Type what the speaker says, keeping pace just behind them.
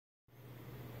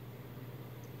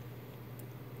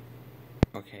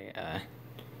Okay,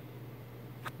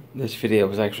 this video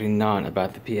was actually not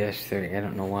about the PS3. I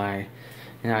don't know why.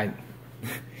 And I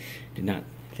did not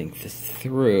think this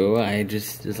through. I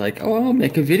just was like, oh, I'll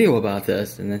make a video about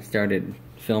this, and then started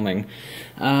filming.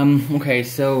 Okay,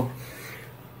 so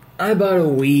I bought a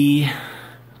Wii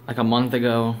like a month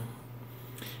ago,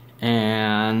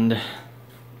 and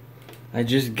I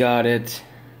just got it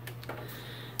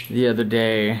the other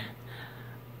day.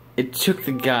 It took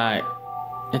the guy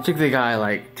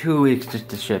like 2 weeks just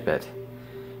to ship it,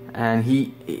 and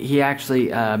he actually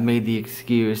made the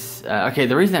excuse. Okay,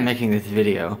 the reason I'm making this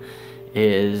video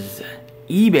is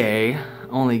eBay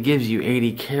only gives you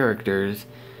 80 characters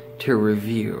to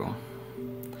review,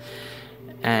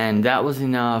 and that was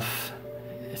enough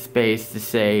space to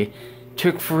say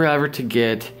took forever to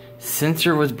get,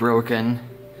 sensor was broken,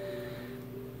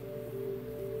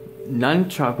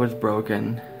 nunchuck was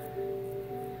broken,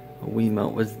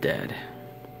 Wiimote was dead.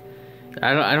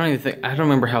 I don't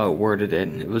remember how it worded it.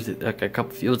 It was like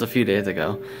it was a few days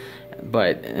ago,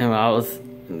 but you know,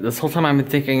 this whole time I've been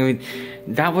thinking, I mean,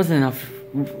 that wasn't enough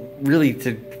really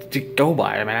to go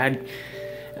by. I mean,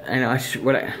 I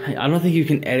don't think you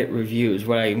can edit reviews.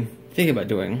 What I think about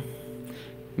doing,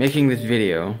 making this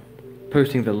video,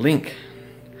 posting the link.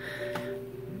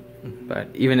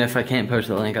 But even if I can't post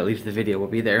the link, at least the video will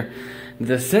be there.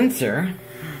 The sensor,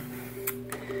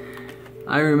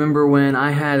 I remember when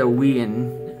I had a Wii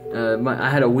I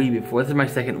had a Wii before. This is my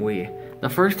second Wii. The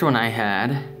first one I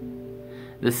had,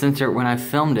 the sensor, when I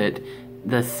filmed it,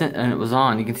 and it was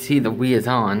on, you can see the Wii is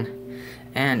on,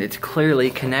 and it's clearly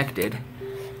connected.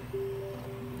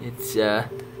 It's that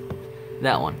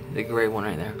one, the gray one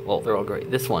right there. Well, they're all gray.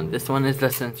 This one is the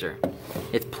sensor.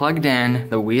 It's plugged in,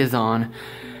 the Wii is on.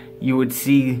 You would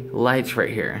see lights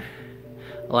right here.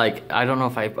 Like, I don't know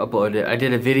if I uploaded it. I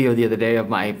did a video the other day of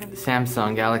my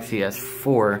Samsung Galaxy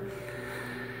S4.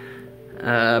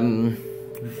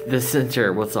 The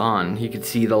sensor was on. You could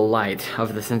see the light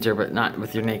of the sensor, but not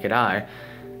with your naked eye.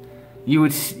 You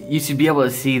should be able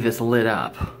to see this lit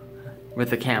up with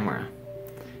the camera.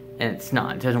 And it's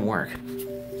not. It doesn't work.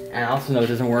 And I also know it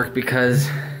doesn't work because,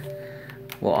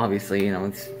 well, obviously, you know,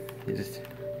 it's just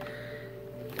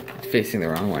facing the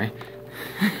wrong way.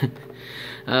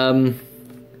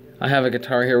 I have a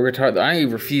guitar here. I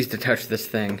refuse to touch this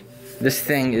thing. This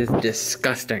thing is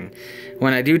disgusting.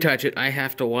 When I do touch it, I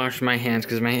have to wash my hands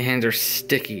because my hands are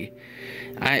sticky.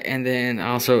 And then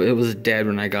also it was dead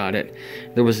when I got it.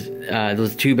 There was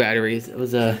two batteries. It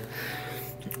was it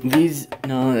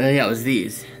was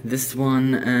these. This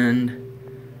one and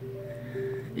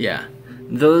yeah.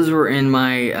 Those were in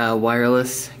my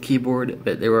wireless keyboard,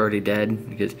 but they were already dead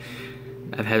because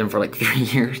I've had them for like 3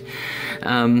 years.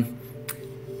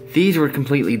 These were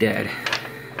completely dead.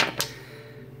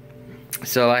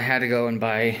 So I had to go and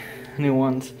buy new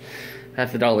ones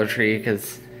at the Dollar Tree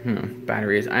because, you know,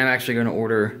 batteries. I'm actually going to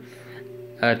order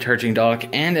a charging dock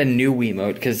and a new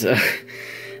Wiimote because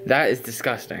that is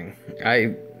disgusting.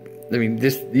 I mean,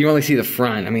 you only see the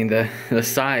front. I mean, the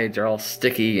sides are all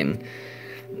sticky and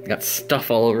got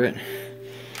stuff all over it.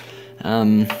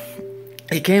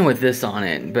 It came with this on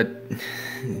it, but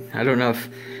I don't know if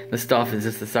the stuff is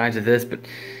just the size of this, but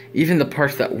even the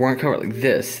parts that weren't covered, like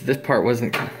this part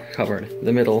wasn't covered,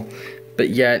 the middle, but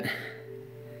yet,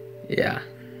 yeah.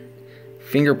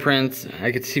 Fingerprints,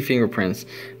 I could see fingerprints,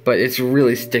 but it's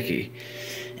really sticky.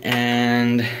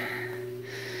 And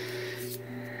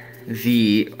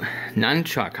the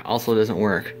nunchuck also doesn't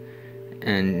work,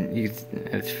 and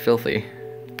it's filthy.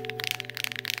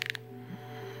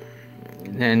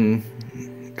 And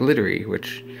glittery,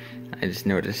 which I just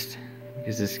noticed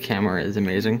because this camera is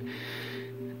amazing.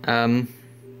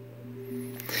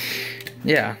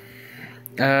 Yeah.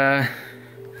 It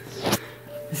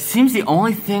seems the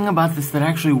only thing about this that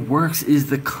actually works is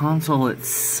the console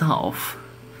itself.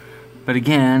 But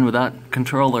again, without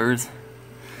controllers,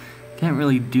 can't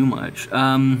really do much.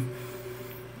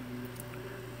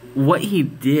 What he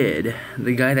did,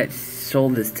 the guy that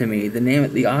sold this to me, the name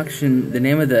of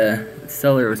the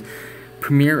seller was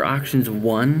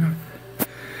PremierAuctions1.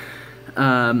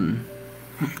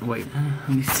 Wait, let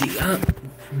me see.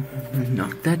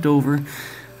 Knock that over.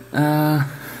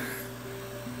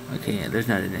 Okay, yeah, there's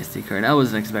not an SD card. I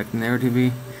wasn't expecting there to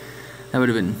be. That would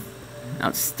have been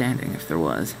outstanding if there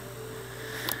was.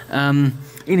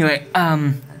 Anyway,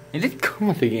 it did come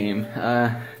with the game.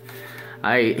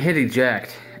 I hit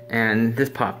eject, and this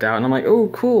popped out, and I'm like, oh,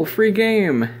 cool, free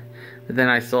game. But then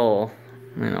I saw,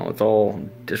 you know, it's all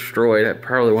destroyed. I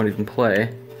probably won't even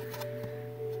play.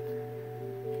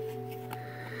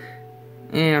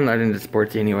 And I'm not into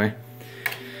sports anyway.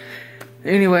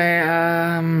 Anyway,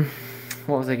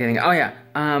 what was I getting? Oh yeah,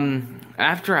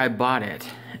 after I bought it,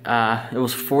 it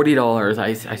was $40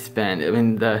 I spent. I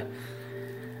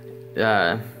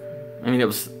mean, it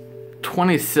was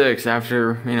 26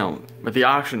 after, you know, with the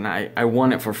auction, I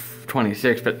won it for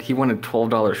 26, but he wanted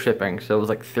 $12 shipping, so it was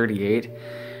like 38. It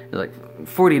was like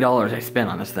 $40 I spent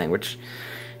on this thing, which,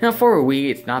 you know, for a Wii,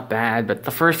 it's not bad, but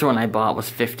the first one I bought was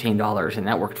 $15, and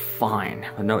that worked fine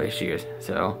with no issues,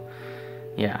 so,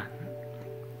 yeah.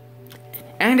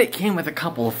 And it came with a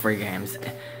couple of free games.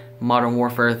 Modern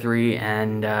Warfare 3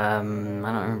 and, I don't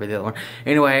remember the other one.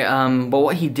 Anyway, but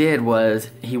what he did was,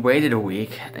 he waited a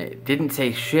week, it didn't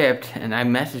say shipped, and I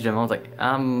messaged him, I was like,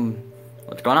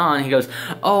 what's going on? He goes,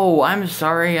 oh, I'm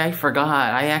sorry, I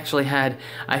forgot, I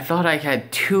thought I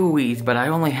had 2 Wiis, but I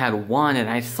only had 1, and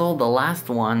I sold the last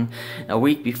one a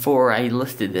week before I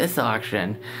listed this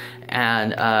auction,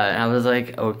 and, I was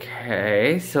like,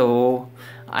 okay, so,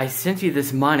 I sent you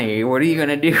this money, what are you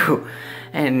gonna do?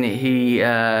 And he's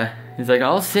like,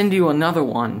 I'll send you another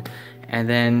one. And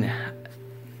then,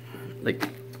 like,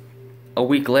 a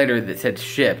week later that said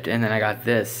shipped, and then I got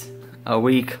this a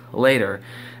week later.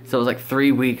 So it was like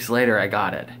 3 weeks later I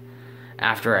got it.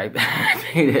 After I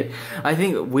paid it. I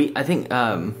think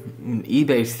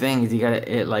eBay's thing is you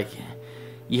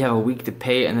have a week to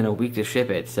pay it and then a week to ship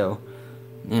it. So,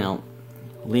 you know,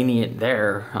 lenient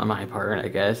there on my part, I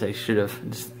guess. I should have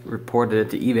just reported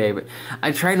it to eBay, but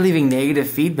I tried leaving negative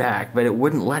feedback, but it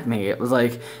wouldn't let me. It was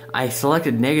like, I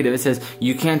selected negative, it says,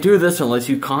 you can't do this unless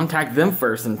you contact them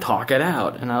first and talk it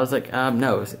out. And I was like,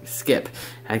 no, skip.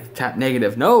 I tapped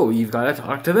negative, no, you've got to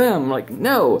talk to them. I'm like,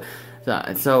 no.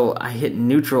 So I hit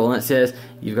neutral, and it says,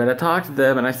 you've got to talk to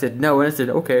them, and I said, no, and it said,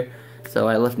 okay. So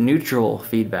I left neutral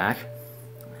feedback,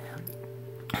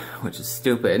 which is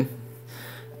stupid.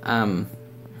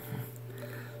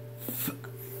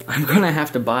 I'm gonna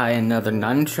have to buy another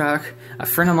nunchuck. A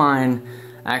friend of mine,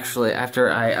 actually,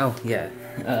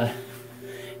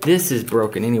 this is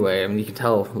broken anyway. I mean, you can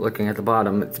tell looking at the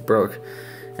bottom, it's broke.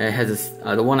 And it has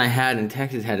the one I had in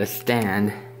Texas had a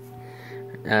stand,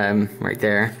 right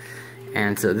there.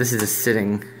 And so this is just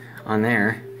sitting on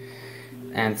there.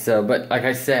 And so, but like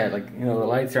I said, like, you know, the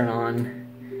lights aren't on.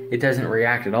 It doesn't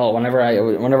react at all. Whenever I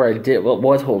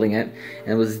was holding it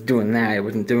and was doing that, it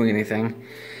wasn't doing anything.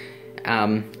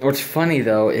 What's funny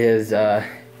though is,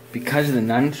 because the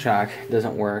nunchuck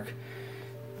doesn't work,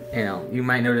 you know, you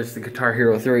might notice the Guitar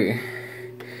Hero 3.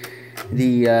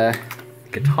 The,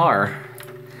 guitar,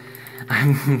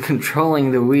 I'm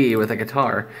controlling the Wii with a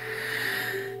guitar.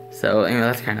 So, you know,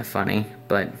 that's kind of funny,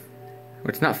 but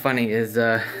what's not funny is,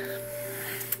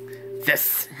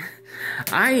 this.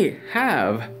 I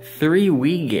have 3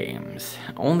 Wii games,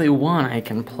 only one I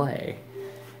can play.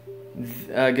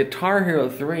 Guitar Hero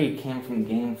 3 came from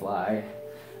Gamefly.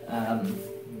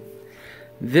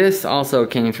 This also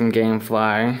came from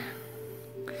Gamefly.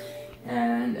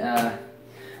 And a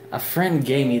friend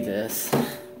gave me this.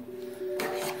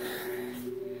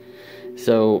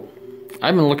 So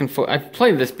I've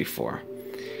played this before.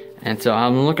 And so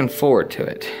I'm looking forward to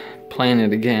it. Playing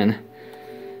it again.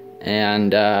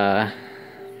 And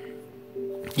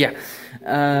yeah.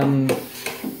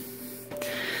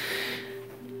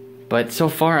 But so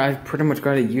far, I've pretty much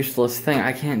got a useless thing.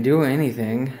 I can't do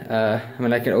anything. I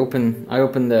mean, I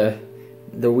opened the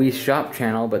Wii Shop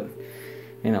channel, but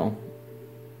you know,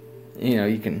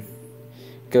 you can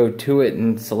go to it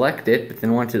and select it. But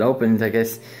then once it opens, I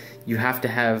guess you have to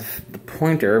have the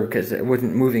pointer because it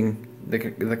wasn't moving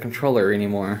the controller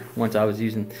anymore once I was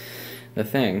using the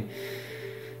thing.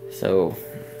 So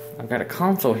I've got a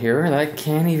console here that I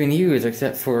can't even use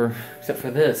except for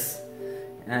this,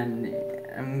 and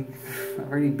I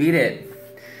already beat it.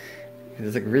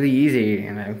 It's like really easy,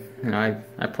 and I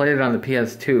played it on the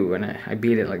PS2, and I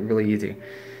beat it like really easy.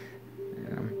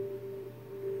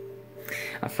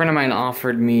 A friend of mine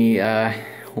offered me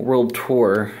World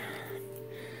Tour,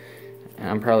 and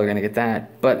I'm probably gonna get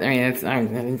that. But I mean,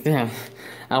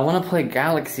 I want to play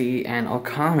Galaxy and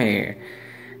Okami,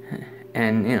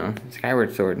 and you know,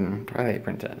 Skyward Sword and Twilight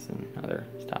Princess and other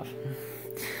stuff.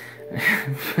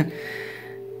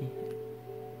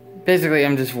 Basically,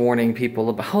 I'm just warning people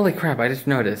about. Holy crap! I just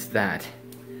noticed that.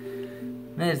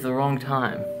 That is the wrong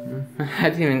time. I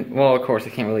didn't even. Well, of course, I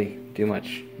can't really do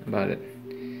much about it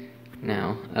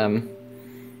now.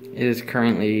 It is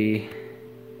currently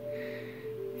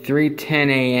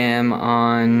 3:10 a.m.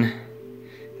 on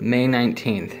May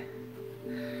 19th.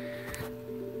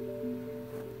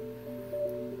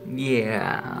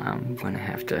 Yeah, I'm gonna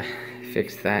have to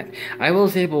fix that. I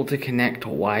was able to connect to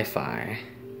Wi-Fi.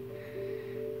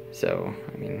 So,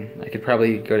 I mean, I could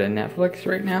probably go to Netflix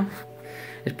right now.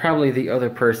 It's probably the other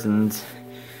person's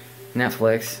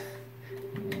Netflix.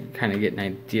 Kind of get an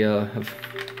idea of.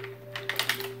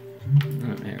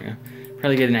 Oh, there we go.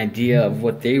 Probably get an idea of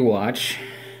what they watch.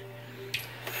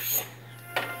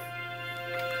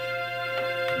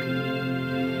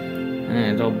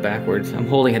 And it's all backwards. I'm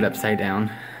holding it upside down.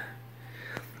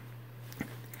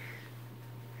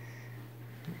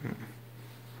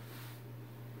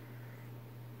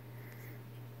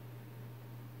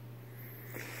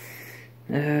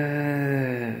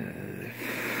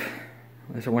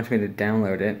 Unless it wants me to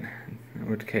download it, in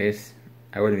which case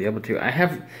I wouldn't be able to. I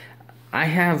have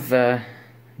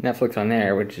Netflix on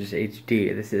there, which is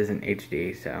HD. This isn't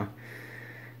HD, so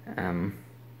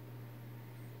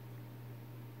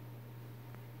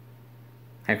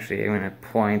actually I'm gonna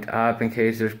point up in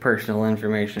case there's personal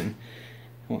information.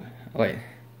 Wait.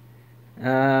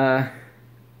 Oh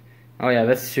yeah,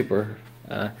 that's super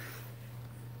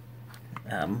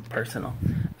personal.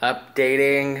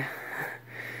 Updating.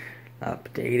 I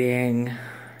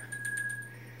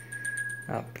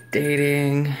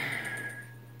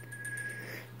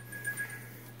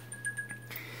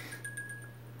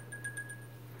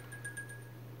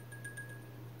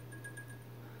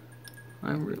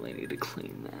really need to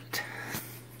clean that.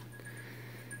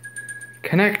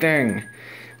 Connecting.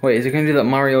 Wait, is it gonna do that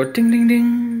Mario ding ding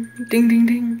ding ding ding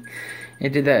ding?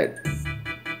 It did that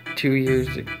 2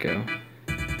 years ago.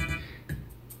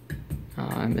 Oh,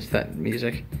 I missed that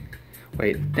music.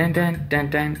 Wait, dun dun dun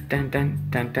dun dun dun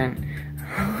dun dun.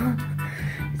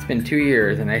 It's been 2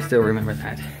 years and I still remember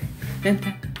that. Dun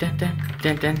dun dun dun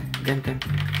dun dun dun dun.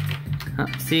 Oh,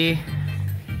 see?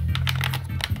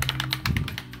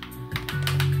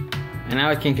 And now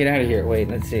I can't get out of here. Wait,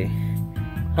 let's see.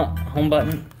 Home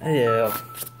button. Yeah.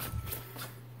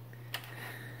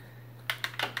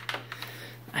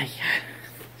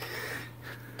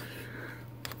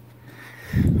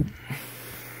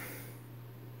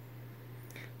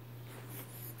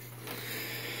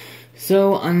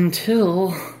 So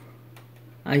until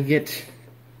I get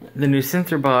the new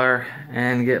sensor bar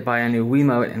and buy a new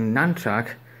Wiimote and nunchuck,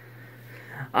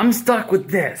 I'm stuck with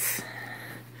this.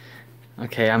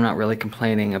 Okay, I'm not really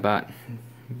complaining about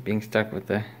being stuck with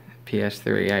the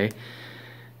PS3.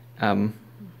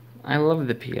 I love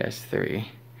the PS3.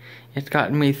 It's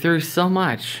gotten me through so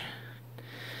much.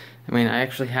 I mean, I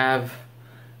actually have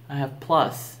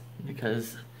Plus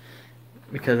because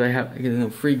I have, you know,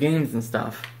 free games and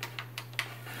stuff.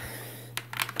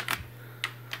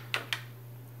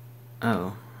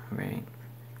 Oh, right.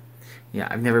 Yeah,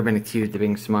 I've never been accused of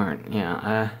being smart.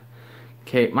 Yeah,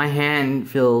 okay, my hand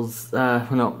feels,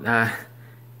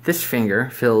 this finger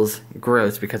feels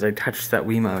gross because I touched that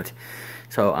Wiimote.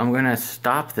 So I'm gonna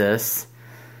stop this,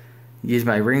 use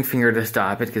my ring finger to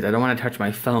stop it because I don't want to touch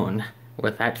my phone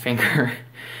with that finger.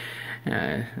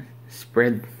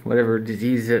 Spread whatever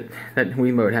disease that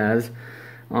Wiimote has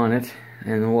on it,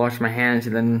 and wash my hands,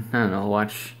 and then, I don't know,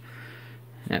 watch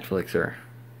Netflix or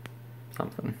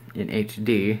something in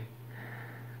HD.